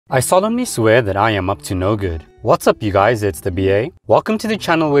I solemnly swear that I am up to no good. What's up you guys, it's the BA. Welcome to the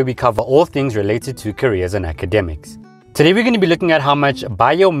channel where we cover all things related to careers and academics. Today we're going to be looking at how much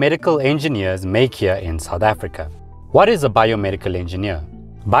biomedical engineers make here in South Africa. What is a biomedical engineer?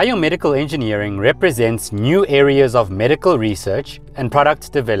 Biomedical engineering represents new areas of medical research and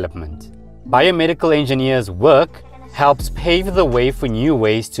product development. Biomedical engineers' work helps pave the way for new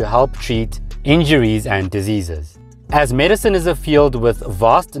ways to help treat injuries and diseases. As medicine is a field with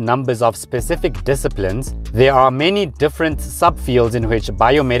vast numbers of specific disciplines, there are many different subfields in which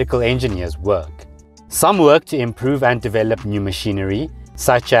biomedical engineers work. Some work to improve and develop new machinery,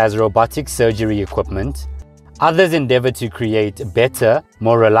 such as robotic surgery equipment. Others endeavor to create better,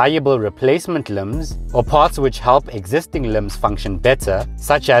 more reliable replacement limbs or parts which help existing limbs function better,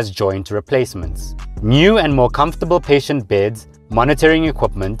 such as joint replacements. New and more comfortable patient beds, monitoring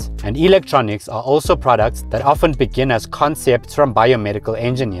equipment, and electronics are also products that often begin as concepts from biomedical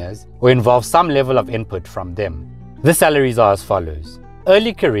engineers or involve some level of input from them. The salaries are as follows.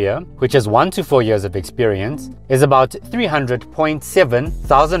 Early career, which is 1 to 4 years of experience, is about 300.7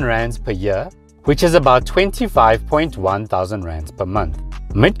 thousand rands per year, which is about 25.1 thousand rands per month.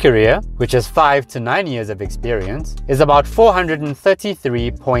 Mid-career, which is 5 to 9 years of experience, is about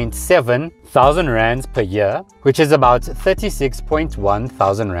 433.7 thousand rands per year, which is about 36.1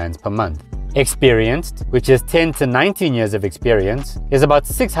 thousand rands per month. Experienced, which is 10 to 19 years of experience, is about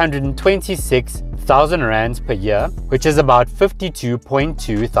 626 thousand rands per year, which is about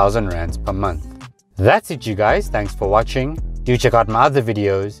 52.2 thousand rands per month. That's it you guys, thanks for watching. Do check out my other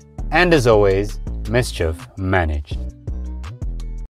videos, and as always, mischief managed.